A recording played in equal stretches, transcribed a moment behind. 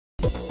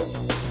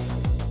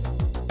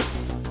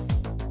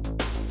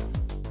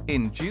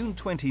In June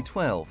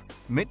 2012,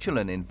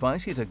 Michelin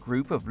invited a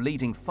group of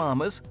leading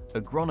farmers,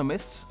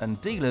 agronomists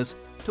and dealers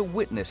to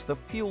witness the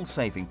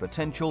fuel-saving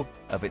potential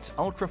of its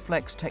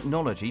Ultraflex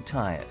technology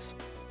tyres.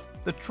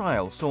 The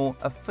trial saw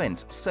a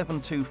Fendt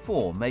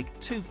 724 make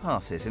 2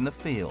 passes in the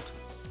field,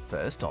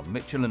 first on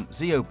Michelin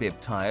Zeobib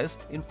tyres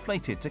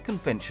inflated to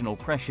conventional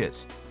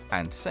pressures,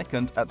 and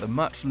second at the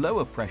much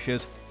lower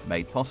pressures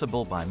made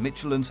possible by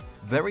Michelin's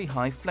very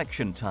high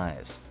flexion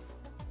tyres.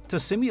 To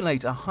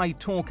simulate a high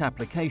torque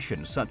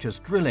application such as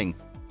drilling,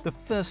 the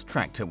first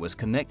tractor was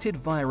connected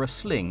via a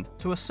sling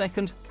to a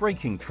second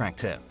braking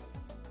tractor.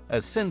 A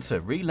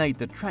sensor relayed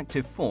the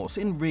tractive force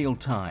in real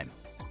time,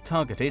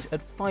 targeted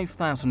at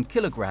 5,000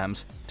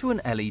 kilograms to an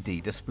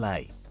LED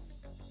display.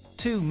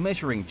 2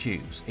 measuring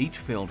tubes, each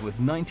filled with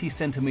 90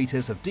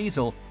 centimeters of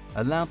diesel,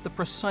 allowed the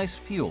precise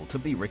fuel to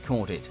be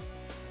recorded.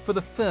 For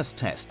the first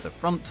test, the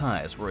front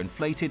tyres were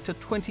inflated to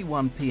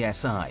 21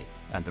 psi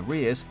and the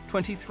rears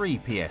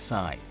 23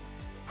 psi,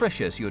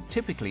 pressures you'd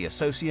typically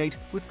associate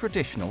with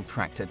traditional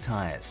tractor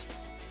tyres.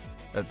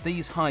 At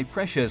these high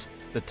pressures,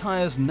 the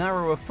tyre's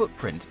narrower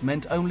footprint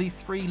meant only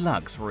 3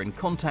 lugs were in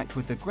contact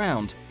with the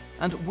ground,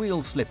 and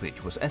wheel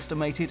slippage was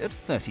estimated at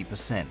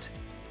 30%.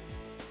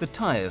 The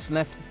tyres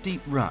left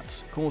deep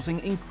ruts,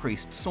 causing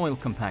increased soil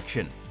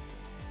compaction.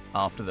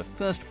 After the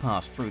first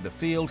pass through the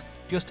field,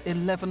 just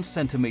 11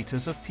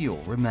 centimeters of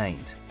fuel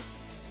remained.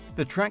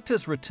 The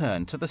tractors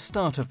returned to the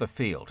start of the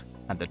field,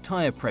 and the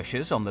tyre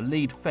pressures on the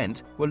lead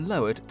Fendt were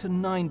lowered to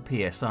 9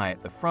 psi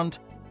at the front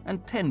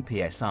and 10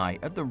 psi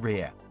at the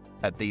rear.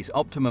 At these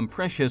optimum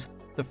pressures,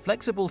 the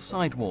flexible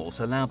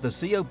sidewalls allowed the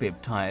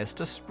Zeobib tyres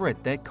to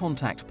spread their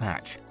contact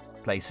patch,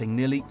 placing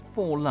nearly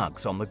 4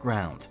 lugs on the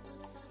ground.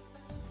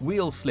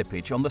 Wheel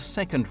slippage on the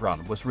second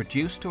run was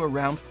reduced to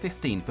around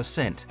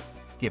 15%,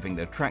 giving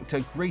the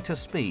tractor greater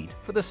speed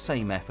for the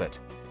same effort,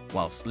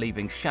 whilst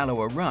leaving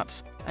shallower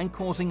ruts and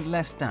causing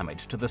less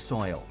damage to the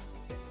soil.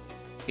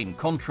 In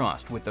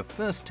contrast with the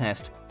first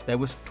test, there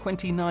was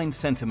 29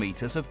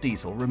 centimeters of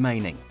diesel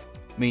remaining,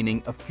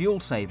 meaning a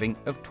fuel saving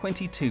of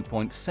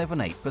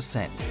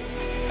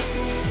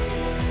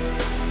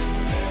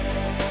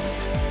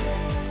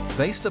 22.78%.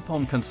 Based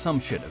upon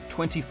consumption of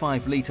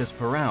 25 litres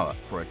per hour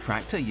for a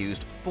tractor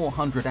used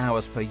 400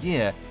 hours per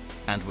year,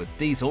 and with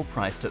diesel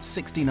priced at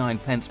 69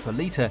 pence per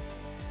litre,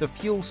 the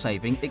fuel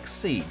saving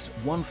exceeds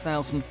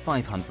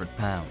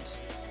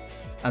 £1,500.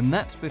 And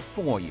that's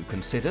before you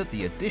consider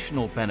the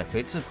additional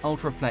benefits of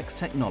Ultraflex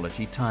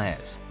technology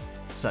tyres,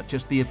 such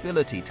as the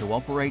ability to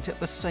operate at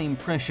the same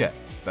pressure,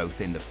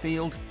 both in the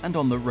field and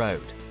on the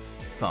road,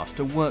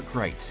 faster work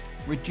rates,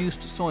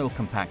 reduced soil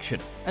compaction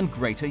and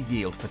greater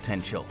yield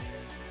potential.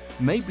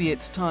 Maybe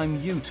it's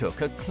time you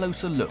took a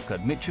closer look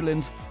at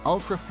Michelin's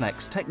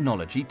Ultraflex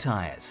technology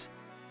tyres.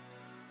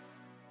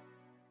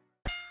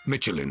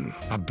 Michelin,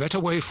 a better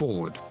way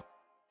forward.